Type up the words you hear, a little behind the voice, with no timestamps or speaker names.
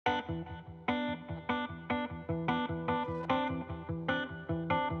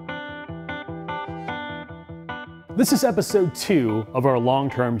This is episode 2 of our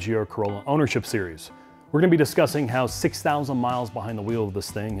long-term GR Corolla ownership series. We're going to be discussing how 6,000 miles behind the wheel of this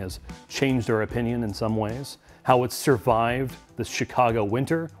thing has changed our opinion in some ways, how it's survived this Chicago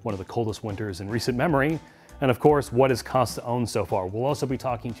winter, one of the coldest winters in recent memory, and of course, what it's cost to own so far. We'll also be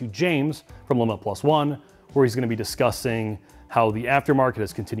talking to James from Limit Plus One, where he's going to be discussing how the aftermarket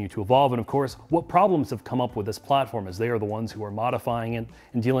has continued to evolve, and of course, what problems have come up with this platform, as they are the ones who are modifying it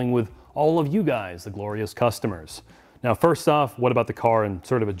and dealing with all of you guys, the glorious customers. Now, first off, what about the car and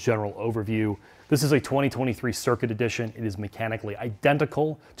sort of a general overview? This is a 2023 Circuit Edition. It is mechanically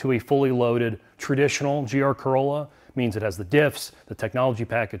identical to a fully loaded traditional GR Corolla. Means it has the diffs, the technology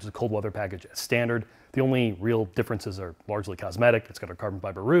package, the cold weather package as standard. The only real differences are largely cosmetic. It's got a carbon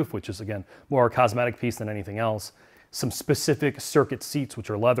fiber roof, which is again, more a cosmetic piece than anything else. Some specific circuit seats, which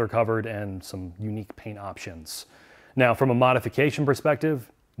are leather covered, and some unique paint options. Now, from a modification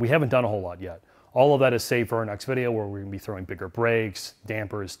perspective, we haven't done a whole lot yet. All of that is saved for our next video, where we're gonna be throwing bigger brakes,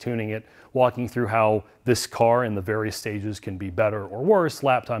 dampers, tuning it, walking through how this car in the various stages can be better or worse,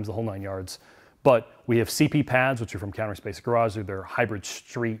 lap times, the whole 9 yards. But we have CP pads, which are from Counter Space Garage. They're hybrid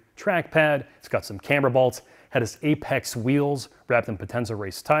street track pad. It's got some camber bolts. Had its Apex wheels wrapped in Potenza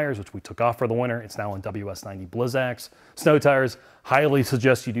race tires, which we took off for the winter. It's now on WS90 Blizzaks. Snow tires, highly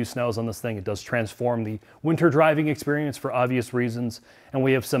suggest you do snows on this thing. It does transform the winter driving experience for obvious reasons. And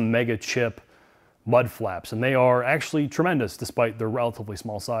we have some mega chip mud flaps, and they are actually tremendous despite their relatively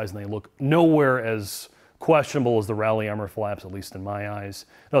small size, and they look nowhere as questionable as the Rally Armor flaps, at least in my eyes.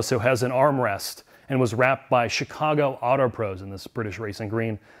 It also has an armrest and was wrapped by Chicago Auto Pros in this British racing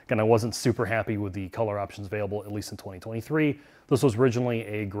green. Again, I wasn't super happy with the color options available, at least in 2023. This was originally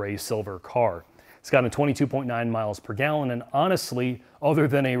a gray silver car. It's got a 22.9 miles per gallon, and honestly, other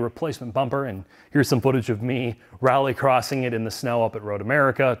than a replacement bumper, and here's some footage of me rally crossing it in the snow up at Road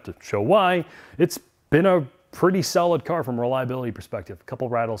America to show why, it's been a pretty solid car from a reliability perspective. A couple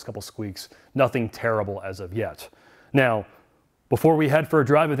rattles, couple squeaks, nothing terrible as of yet. Now, before we head for a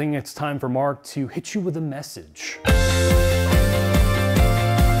drive, I think it's time for Mark to hit you with a message.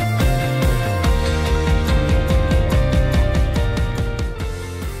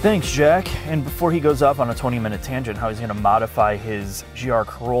 Thanks, Jack. And before he goes off on a 20-minute tangent, how he's going to modify his GR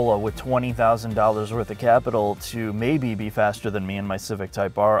Corolla with $20,000 worth of capital to maybe be faster than me in my Civic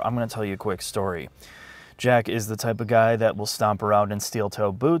Type R, I'm going to tell you a quick story. Jack is the type of guy that will stomp around in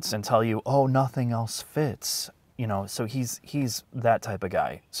steel-toe boots and tell you, oh, nothing else fits. You know, so he's that type of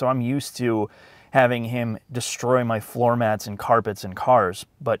guy. So I'm used to having him destroy my floor mats and carpets in cars.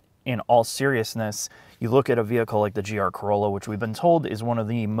 But in all seriousness, you look at a vehicle like the GR Corolla, which we've been told is one of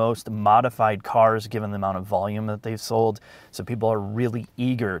the most modified cars given the amount of volume that they've sold. So people are really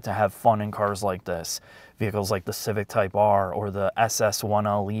eager to have fun in cars like this. Vehicles like the Civic Type R or the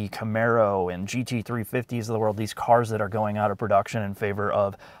SS1LE Camaro and GT350s of the world, these cars that are going out of production in favor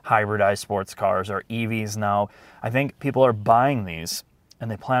of hybridized sports cars or EVs now. I think people are buying these and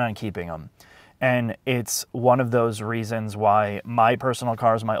they plan on keeping them. And it's one of those reasons why my personal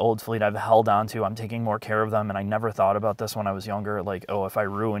cars, my old fleet, I've held on to. I'm taking more care of them, and I never thought about this when I was younger. Like, oh, if I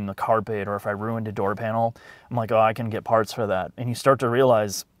ruin the carpet or if I ruined a door panel, I'm like, oh, I can get parts for that. And you start to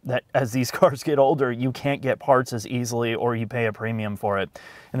realize that as these cars get older, you can't get parts as easily or you pay a premium for it.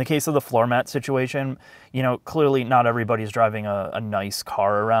 In the case of the floor mat situation, you know, clearly not everybody's driving a nice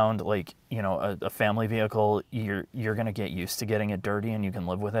car around. Like, you know, a family vehicle, you're going to get used to getting it dirty and you can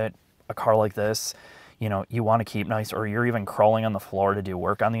live with it. A car like this, you know, you want to keep nice, or you're even crawling on the floor to do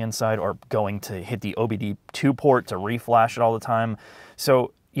work on the inside or going to hit the OBD2 port to reflash it all the time.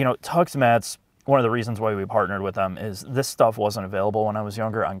 So, you know, Tux Mats, one of the reasons why we partnered with them is this stuff wasn't available when I was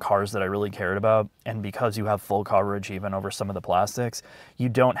younger on cars that I really cared about. And because you have full coverage even over some of the plastics, you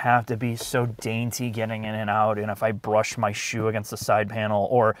don't have to be so dainty getting in and out. And if I brush my shoe against the side panel,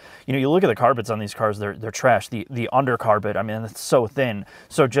 or, you know, you look at the carpets on these cars, they're trash. The undercarpet, I mean, it's so thin.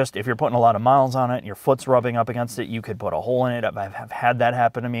 So just if you're putting a lot of miles on it and your foot's rubbing up against it, you could put a hole in it. I've had that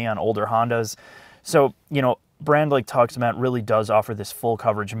happen to me on older Hondas. So, you know, brand like Tux Mat really does offer this full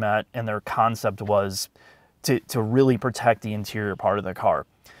coverage mat, and their concept was to really protect the interior part of the car.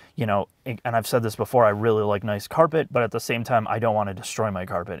 You know, and I've said this before, I really like nice carpet, but at the same time, I don't want to destroy my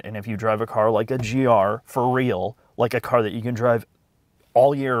carpet. And if you drive a car like a GR, for real, like a car that you can drive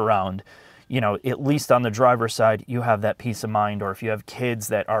all year round, you know, at least on the driver's side, you have that peace of mind. Or if you have kids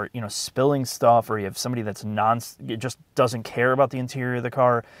that are, you know, spilling stuff, or you have somebody that's just doesn't care about the interior of the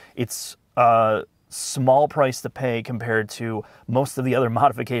car, it's small price to pay compared to most of the other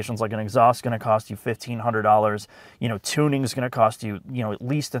modifications. Like an exhaust going to cost you $1,500, you know, tuning is going to cost you, you know, at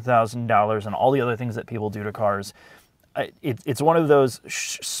least $1,000, and all the other things that people do to cars. it's one of those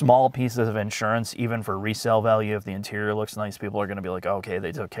small pieces of insurance, even for resale value. If the interior looks nice, people are going to be like, okay,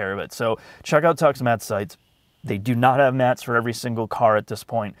 they took care of it. So check out Tux Mat sites. They do not have mats for every single car at this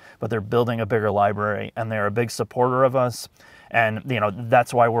point, but they're building a bigger library, and they're a big supporter of us. And, you know,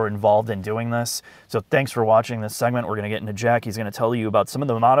 that's why we're involved in doing this. So thanks for watching this segment. We're going to get into Jack. He's going to tell you about some of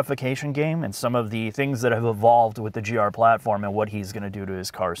the modification game and some of the things that have evolved with the GR platform and what he's going to do to his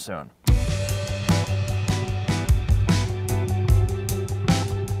car soon.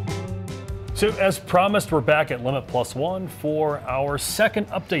 So as promised, we're back at Limit Plus One for our second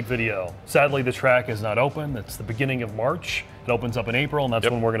update video. Sadly, the track is not open. It's the beginning of March. It opens up in April, and that's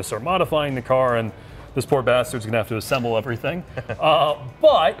when we're going to start modifying the car, and this poor bastard's going to have to assemble everything.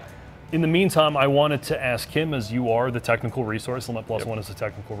 But in the meantime, I wanted to ask him, as you are the technical resource, Limit Plus One is the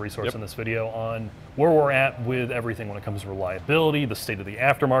technical resource in this video, on where we're at with everything when it comes to reliability, the state of the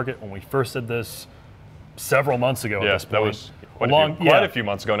aftermarket. When we first did this several months ago at this point. That was quite a few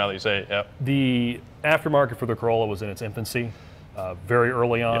months ago now that you say it. The aftermarket for the Corolla was in its infancy. Very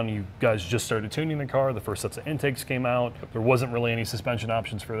early on, you guys just started tuning the car. The first sets of intakes came out. There wasn't really any suspension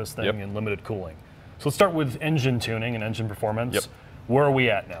options for this thing and limited cooling. So let's start with engine tuning and engine performance. Where are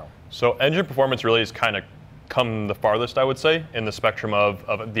we at now? So engine performance really has kind of come the farthest, I would say, in the spectrum of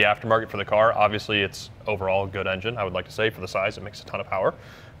the aftermarket for the car. Obviously, it's overall a good engine, I would like to say, for the size. It makes a ton of power.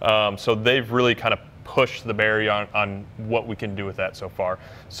 So they've really kind of pushed the barrier on what we can do with that so far.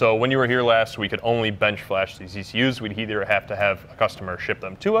 So when you were here last, we could only bench flash these ECUs. We'd either have to have a customer ship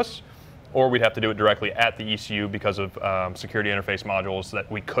them to us, or we'd have to do it directly at the ECU because of security interface modules that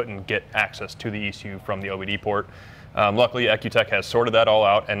we couldn't get access to the ECU from the OBD port. Luckily, Ecutech has sorted that all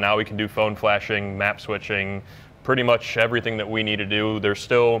out, and now we can do phone flashing, map switching, pretty much everything that we need to do. There's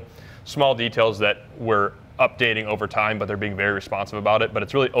still small details that we're updating over time, but they're being very responsive about it. But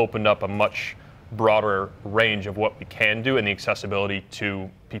it's really opened up a much broader range of what we can do and the accessibility to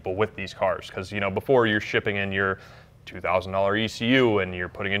people with these cars. Because, you know, before you're shipping in your $2,000 ECU and you're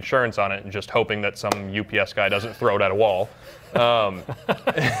putting insurance on it and just hoping that some UPS guy doesn't throw it at a wall.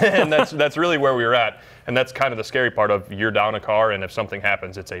 And that's really where we were at. And that's kind of the scary part of you're down a car, and if something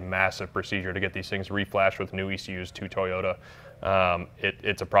happens, it's a massive procedure to get these things reflashed with new ECUs to Toyota.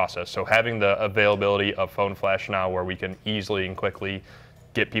 It's a process. So having the availability of phone flash now where we can easily and quickly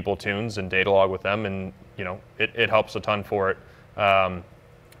get people tunes and data log with them, and you know, it helps a ton for it.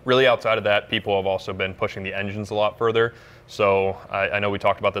 Really outside of that, people have also been pushing the engines a lot further. So I know we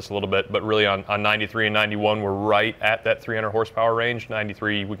talked about this a little bit, but really on 93 and 91, we're right at that 300 horsepower range.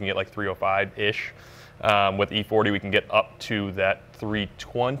 93, we can get like 305-ish. With E40, we can get up to that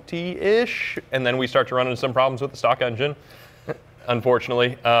 320-ish, and then we start to run into some problems with the stock engine.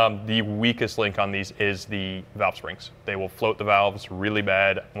 Unfortunately, the weakest link on these is the valve springs. They will float the valves really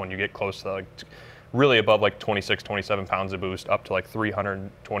bad when you get close to like really above like 26, 27 pounds of boost, up to like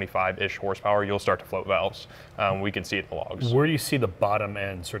 325-ish horsepower, you'll start to float valves. We can see it in the logs. Where do you see the bottom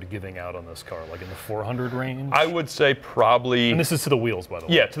end sort of giving out on this car? Like in the 400 range? I would say probably... And this is to the wheels, by the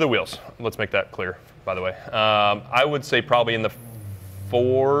way. Yeah, to the wheels. Let's make that clear, by the way. I would say probably in the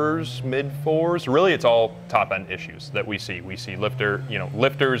fours, mid fours. Really, it's all top end issues that we see. We see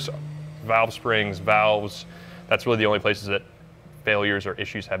lifters, valve springs, valves. That's really the only places that failures or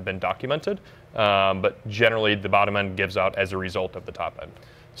issues have been documented. But generally, the bottom end gives out as a result of the top end.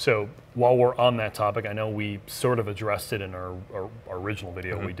 So while we're on that topic, I know we sort of addressed it in our original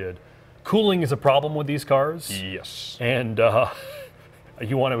video we did. Cooling is a problem with these cars. Yes. And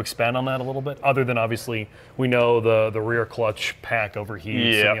you want to expand on that a little bit? Other than obviously, we know the rear clutch pack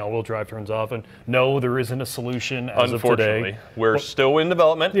overheats and the all-wheel drive turns off. And no, there isn't a solution as of today. Unfortunately, we're still in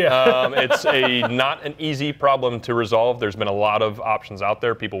development. Yeah. It's not an easy problem to resolve. There's been a lot of options out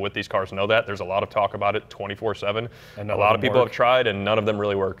there. People with these cars know that. There's a lot of talk about it 24/7. And a lot of people have tried, and none of them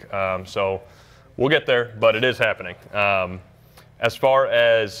really work. So we'll get there, but it is happening. As far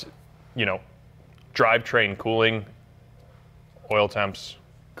as, drivetrain cooling, oil temps,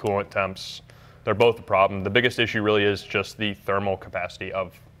 coolant temps, they're both a problem. The biggest issue really is just the thermal capacity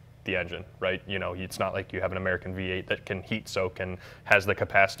of the engine, right? It's not like you have an American V8 that can heat soak and has the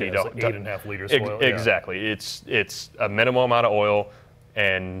capacity to... Like 8.5 liters of oil. Exactly. It's a minimal amount of oil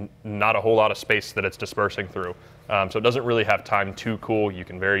and not a whole lot of space that it's dispersing through. So it doesn't really have time to cool. You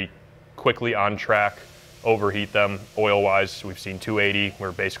can very quickly on track overheat them oil-wise. We've seen 280.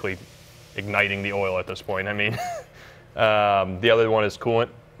 We're basically igniting the oil at this point. I mean... The other one is coolant.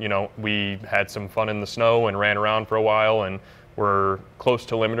 We had some fun in the snow and ran around for a while, and we're close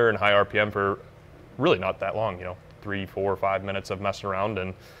to limiter and high RPM for really not that long, 3, 4, 5 minutes of messing around,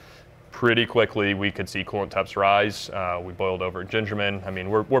 and pretty quickly we could see coolant temps rise. We boiled over gingerman. I mean,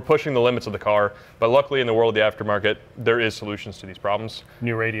 we're pushing the limits of the car, but luckily in the world of the aftermarket, there is solutions to these problems.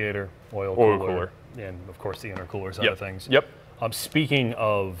 New radiator, oil cooler, and of course the intercooler side of things. Yep. Speaking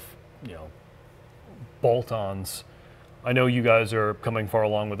of, bolt-ons, I know you guys are coming far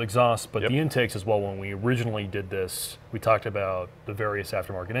along with exhaust, but the intakes as well. When we originally did this, we talked about the various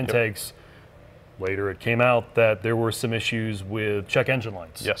aftermarket intakes. Later, it came out that there were some issues with check engine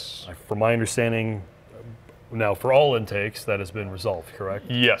lights. Yes. From my understanding, now for all intakes, that has been resolved, correct?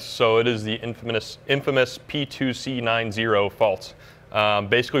 Yes. So it is the infamous P2C90 fault.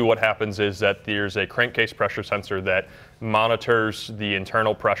 Basically, what happens is that there's a crankcase pressure sensor that monitors the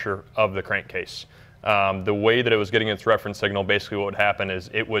internal pressure of the crankcase. The way that it was getting its reference signal, basically what would happen is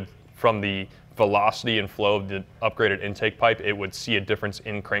it would, from the velocity and flow of the upgraded intake pipe, it would see a difference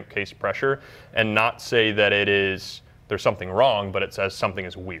in crankcase pressure and not say that there's something wrong, but it says something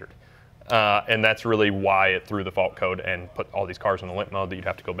is weird. And that's really why it threw the fault code and put all these cars in the limp mode that you'd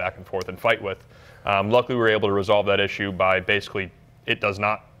have to go back and forth and fight with. Luckily, we were able to resolve that issue by basically, it does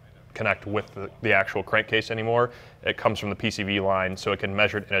not connect with the actual crankcase anymore. It comes from the PCV line, so it can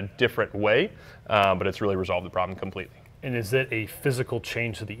measure it in a different way, but it's really resolved the problem completely. And is it a physical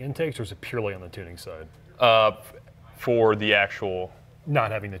change to the intakes, or is it purely on the tuning side? For the actual... Not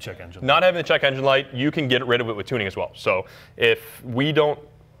having the check engine light. Not having the check engine light, you can get rid of it with tuning as well. So if we don't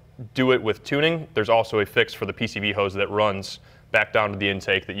do it with tuning, there's also a fix for the PCV hose that runs back down to the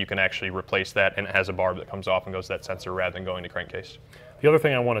intake that you can actually replace that, and it has a barb that comes off and goes to that sensor rather than going to crankcase. The other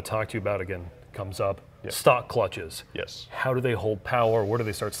thing I want to talk to you about, again, comes up, stock clutches. Yes. How do they hold power? Where do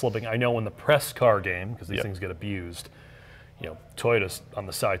they start slipping? I know in the press car game, because these things get abused, Toyota's on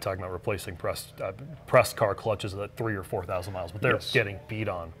the side talking about replacing press car clutches at 3,000 or 4,000 miles, but they're getting beat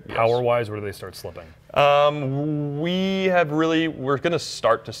on. Power-wise, where do they start slipping? We're going to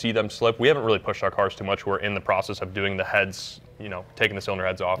start to see them slip. We haven't really pushed our cars too much. We're in the process of doing the heads, taking the cylinder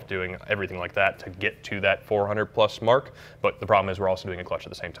heads off, doing everything like that to get to that 400 plus mark. But the problem is we're also doing a clutch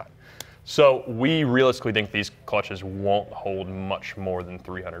at the same time. So we realistically think these clutches won't hold much more than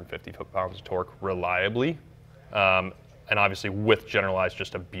 350 foot-pounds of torque reliably. And obviously with generalized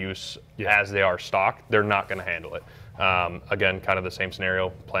just abuse as they are stock, they're not going to handle it. Again, kind of the same scenario,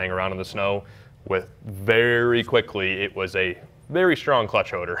 playing around in the snow with very quickly, it was a very strong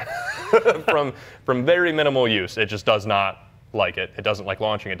clutch odor from very minimal use. It just does not like it. It doesn't like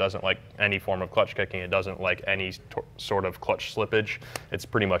launching. It doesn't like any form of clutch kicking. It doesn't like any sort of clutch slippage. It's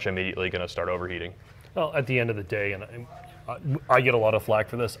pretty much immediately going to start overheating. Well, at the end of the day, and I get a lot of flack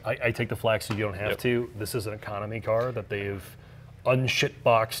for this. I take the flack so you don't have to. This is an economy car that they've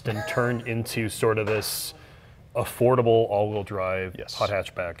unshitboxed and turned into sort of this affordable all-wheel drive hot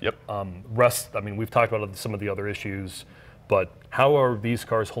hatchback. I mean, we've talked about some of the other issues, but how are these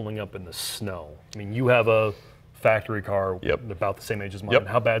cars holding up in the snow? I mean, you have a factory car about the same age as mine.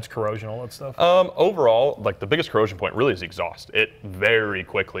 How bad's corrosion, all that stuff? Overall, like the biggest corrosion point really is exhaust. It very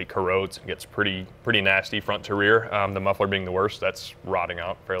quickly corrodes and gets pretty nasty front to rear. The muffler being the worst, that's rotting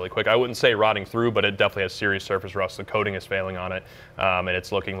out fairly quick. I wouldn't say rotting through, but it definitely has serious surface rust. The coating is failing on it, and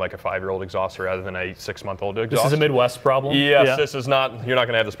it's looking like a 5-year-old exhaust rather than a 6-month-old exhaust. This is a Midwest problem? Yes, this is not, you're not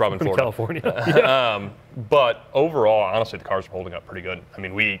going to have this problem in Florida. California. But overall, honestly, the cars are holding up pretty good. I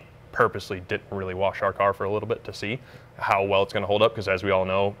mean, we purposely didn't really wash our car for a little bit to see how well it's going to hold up, because as we all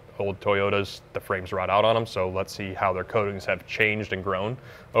know, old Toyotas, the frames rot out on them, so let's see how their coatings have changed and grown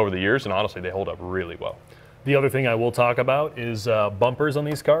over the years, and honestly, they hold up really well. The other thing I will talk about is bumpers on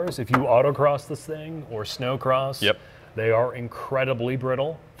these cars. If you autocross this thing or snowcross, they are incredibly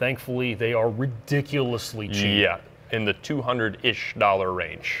brittle. Thankfully, they are ridiculously cheap. Yeah, in the $200-ish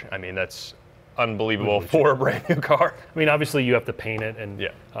range. I mean, that's unbelievable for a brand new car. I mean, obviously you have to paint it, and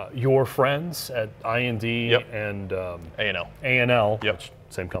your friends at I&D and A&L, which,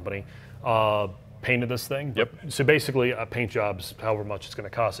 same company, painted this thing. So basically, paint jobs, however much it's going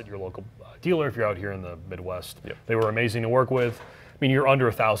to cost at your local dealer if you're out here in the Midwest. They were amazing to work with. I mean, you're under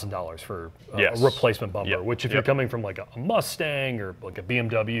 $1,000 for a replacement bumper, which if you're coming from like a Mustang or like a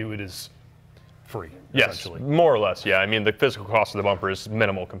BMW, it is free. Yes, more or less, I mean, the physical cost of the bumper is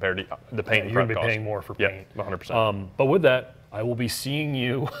minimal compared to the paint and you're prep going to be cost. paying more for paint. 100%. But with that, I will be seeing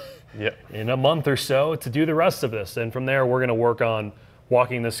you in a month or so to do the rest of this. And from there, we're going to work on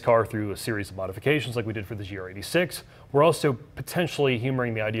walking this car through a series of modifications like we did for the GR86. We're also potentially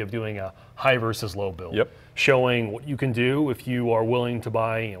humoring the idea of doing a high versus low build, showing what you can do if you are willing to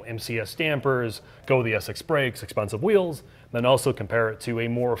buy MCS dampers, go with the SX brakes, expensive wheels, then also compare it to a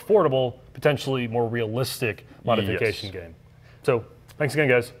more affordable, potentially more realistic modification game. So thanks again,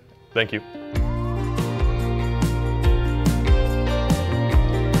 guys. Thank you.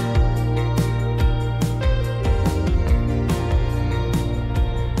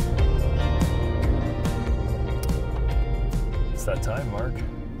 that time, Mark.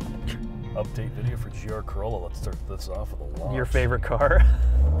 Update video for GR Corolla. Let's start this off with a launch. Your favorite car?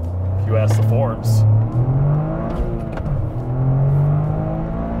 If you ask the forums.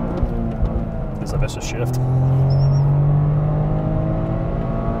 Guess I missed a shift.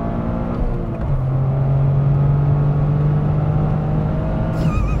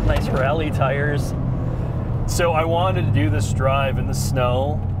 Nice rally tires. So I wanted to do this drive in the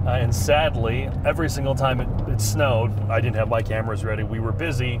snow, and sadly, every single time it snowed, I didn't have my cameras ready. We were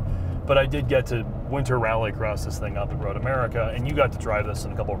busy, but I did get to winter rally across this thing up at Road America, and you got to drive this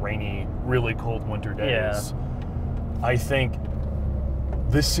in a couple of rainy, really cold winter days. Yeah. I think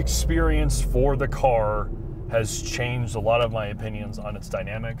this experience for the car has changed a lot of my opinions on its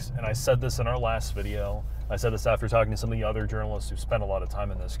dynamics, and I said this in our last video. I said this after talking to some of the other journalists who spent a lot of time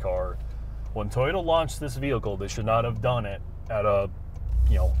in this car. When Toyota launched this vehicle, they should not have done it at a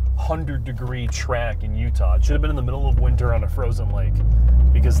 100-degree track in Utah. It should have been in the middle of winter on a frozen lake,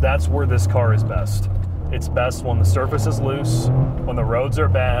 because that's where this car is best. It's best when the surface is loose, when the roads are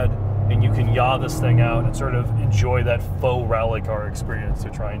bad, and you can yaw this thing out and sort of enjoy that faux rally car experience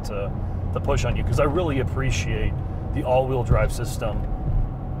they're trying to push on you. Because I really appreciate the all-wheel drive system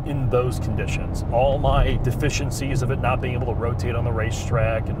in those conditions. All my deficiencies of it not being able to rotate on the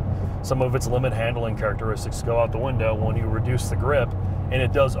racetrack and some of its limit handling characteristics go out the window when you reduce the grip, and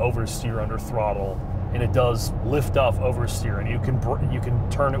it does oversteer under throttle, and it does lift off oversteer, and you can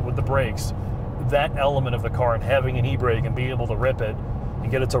turn it with the brakes. That element of the car and having an e-brake and being able to rip it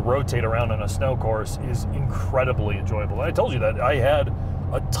and get it to rotate around on a snow course is incredibly enjoyable. And I told you that I had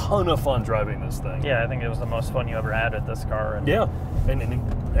a ton of fun driving this thing. Yeah, I think it was the most fun you ever had at this car. And yeah, and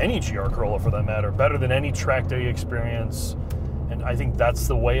any GR Corolla for that matter, better than any track day experience. And I think that's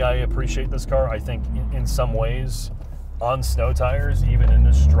the way I appreciate this car. I think in some ways, on snow tires, even in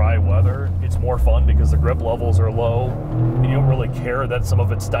this dry weather, it's more fun because the grip levels are low and you don't really care that some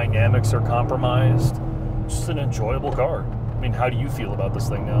of its dynamics are compromised. It's just an enjoyable car. I mean, how do you feel about this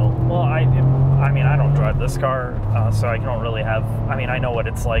thing now? Well, I mean, I don't drive this car, so I don't really have, I know what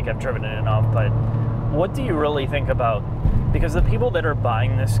it's like, I've driven it enough, but what do you really think about, because the people that are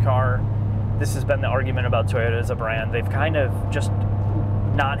buying this car, this has been the argument about Toyota as a brand, they've kind of just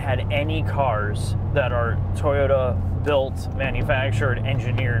not had any cars that are Toyota built, manufactured,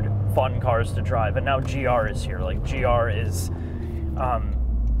 engineered, fun cars to drive, and now GR is here. Like, GR is,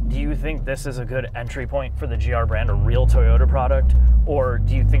 do you think this is a good entry point for the GR brand, a real Toyota product, or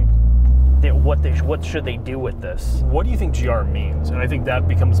do you think that what should they do with this? What do you think GR means? And I think that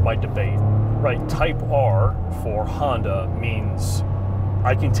becomes my debate, right? Type R for Honda means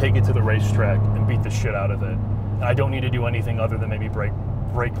I can take it to the racetrack and beat the shit out of it. I don't need to do anything other than maybe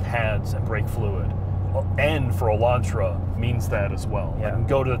brake pads and brake fluid. N for Elantra means that as well. Yeah. I can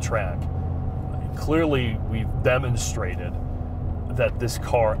go to the track. Clearly, we've demonstrated that this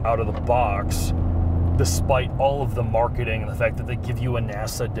car out of the box, despite all of the marketing and the fact that they give you a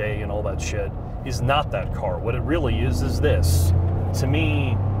NASA day and all that shit, is not that car. What it really is this. To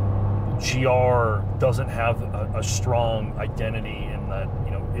me, GR doesn't have a strong identity in that,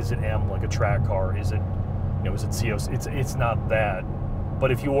 is it M like a track car? Is it, is it COS? It's not that.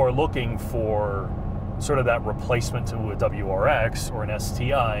 But if you are looking for sort of that replacement to a WRX or an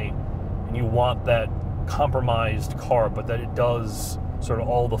STI, and you want that compromised car, but that it does sort of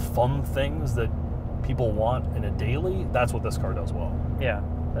all the fun things that people want in a daily, that's what this car does well. Yeah,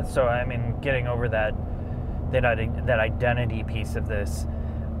 so getting over that identity piece of this,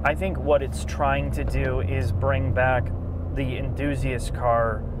 I think what it's trying to do is bring back the enthusiast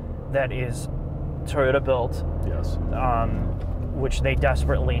car that is Toyota built. Yes. Which they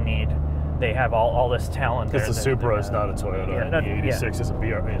desperately need. They have all this talent. Because the Supra is not a Toyota. Yeah, and the 86 is a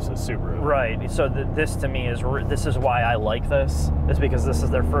Subaru. Right. So this to me this is why I like this. Is because this is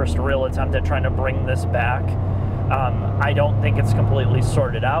their first real attempt at trying to bring this back. I don't think it's completely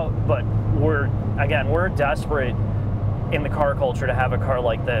sorted out, but we're desperate in the car culture to have a car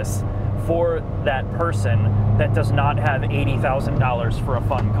like this for that person that does not have $80,000 for a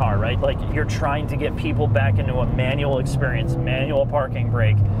fun car, right? Like, you're trying to get people back into a manual experience, manual parking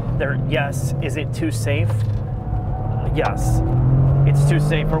brake. Yes, is it too safe? Yes, it's too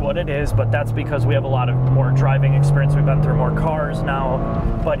safe for what it is, but that's because we have a lot of more driving experience. We've been through more cars now.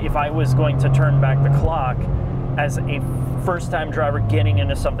 But if I was going to turn back the clock as a first-time driver getting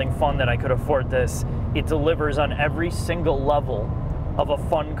into something fun that I could afford this, it delivers on every single level of a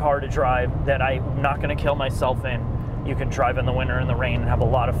fun car to drive that I'm not going to kill myself in. You can drive in the winter and the rain and have a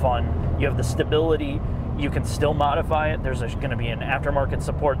lot of fun. You have the stability. You can still modify it. There's going to be an aftermarket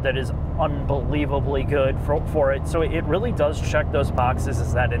support that is unbelievably good for it. So it really does check those boxes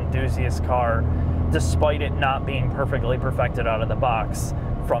as that enthusiast car. despite it not being perfectly perfected out of the box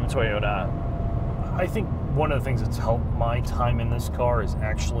from Toyota. I think one of the things that's helped my time in this car is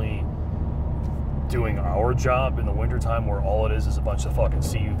actually doing our job in the wintertime, where all it is a bunch of fucking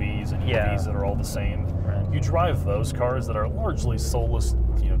CUVs and EVs that are all the same. Right. You drive those cars that are largely soulless,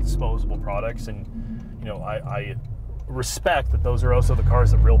 disposable products, and I respect that those are also the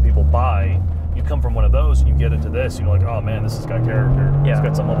cars that real people buy. You come from one of those and you get into this, you're like, oh man, this has got character. Yeah. It's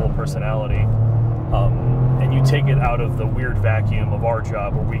got some level of personality. And you take it out of the weird vacuum of our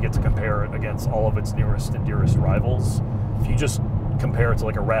job where we get to compare it against all of its nearest and dearest rivals. If you just compare it to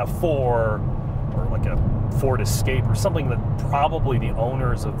like a RAV4 or like a Ford Escape or something that probably the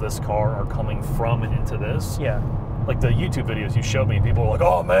owners of this car are coming from and into this. Yeah. Like the YouTube videos you showed me, people were like,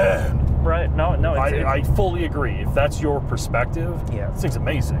 oh man. Right, no. I fully agree. If that's your perspective, this thing's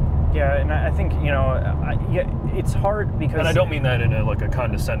amazing. Yeah, and I think, it's hard because... And I don't mean that in a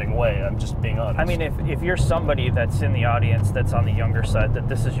condescending way. I'm just being honest. I mean, if you're somebody that's in the audience that's on the younger side, that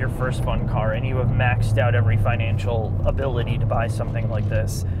this is your first fun car and you have maxed out every financial ability to buy something like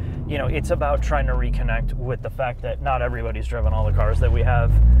this, it's about trying to reconnect with the fact that not everybody's driven all the cars that we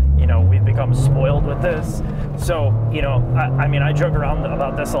have. We've become spoiled with this. So, I joke around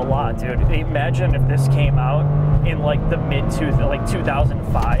about this a lot, dude. Imagine if this came out in like the like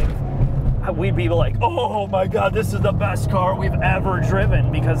 2005. We'd be like, oh my God, this is the best car we've ever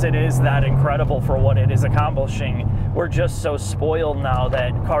driven, because it is that incredible for what it is accomplishing. We're just so spoiled now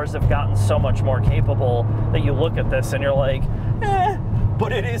that cars have gotten so much more capable that you look at this and you're like,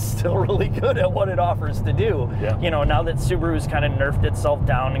 but it is still really good at what it offers to do. Yeah. Now that Subaru's kind of nerfed itself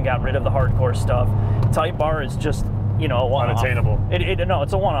down and got rid of the hardcore stuff, Type R is just, a one-off. Unattainable. No,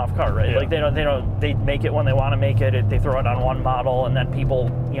 it's a one-off car, right? Yeah. Like they make it when they want to make it. They throw it on one model, and then people,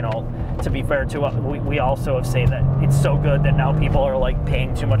 to be fair to us, we also have said that it's so good that now people are like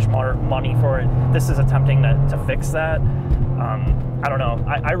paying too much more money for it. This is attempting to fix that. I don't know.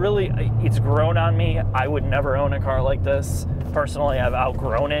 I really, it's grown on me. I would never own a car like this. Personally, I've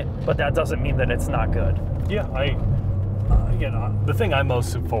outgrown it, but that doesn't mean that it's not good. Yeah, the thing I'm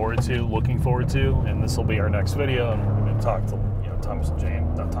most looking forward to, and this will be our next video, and we're going to talk to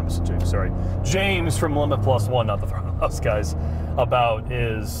James from Limit Plus One, not the Front House guys, about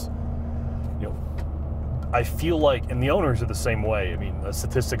is, I feel like, and the owners are the same way. I mean, a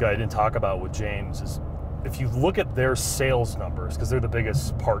statistic I didn't talk about with James is, if you look at their sales numbers, because they're the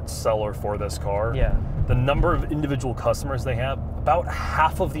biggest parts seller for this car, the number of individual customers they have, about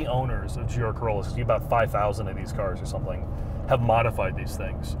half of the owners of GR Corollas, about 5,000 of these cars or something, have modified these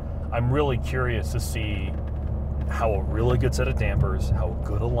things. I'm really curious to see how a really good set of dampers, how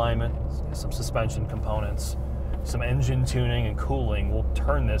good alignment, some suspension components, some engine tuning and cooling will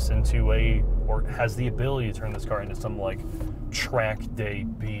turn this into or has the ability to turn this car into some like track day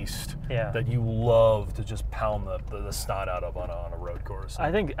beast that you love to just pound the snot out of on a road course.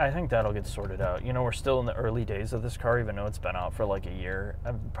 I think that'll get sorted out. We're still in the early days of this car, even though it's been out for like a year.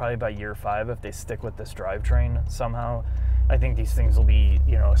 Probably by year 5, if they stick with this drivetrain somehow, I think these things will be,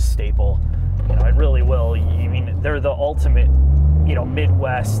 a staple. It really will. I mean, they're the ultimate,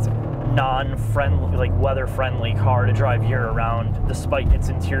 Midwest, non-friendly, like weather-friendly car to drive year-round, despite its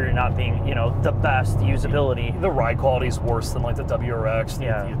interior not being, the best usability. The ride quality is worse than like the WRX.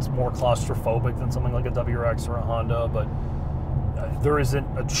 It's more claustrophobic than something like a WRX or a Honda, but there isn't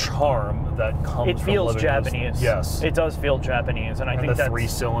a charm that comes. It feels Japanese. Yes, it does feel Japanese, and I think that's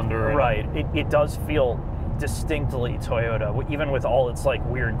 3-cylinder. Right. It does feel distinctly Toyota, even with all its like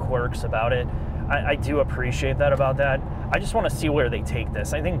weird quirks about it. I do appreciate that about that. I just want to see where they take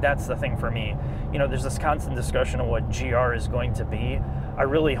this. I think that's the thing for me. There's this constant discussion of what GR is going to be. I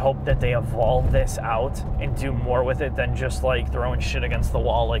really hope that they evolve this out and do more with it than just like throwing shit against the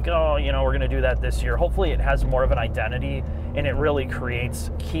wall like, oh, we're going to do that this year. Hopefully it has more of an identity and it really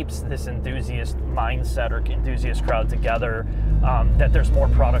keeps this enthusiast mindset or enthusiast crowd together, that there's more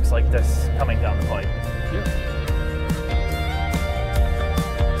products like this coming down the pipe. Yeah.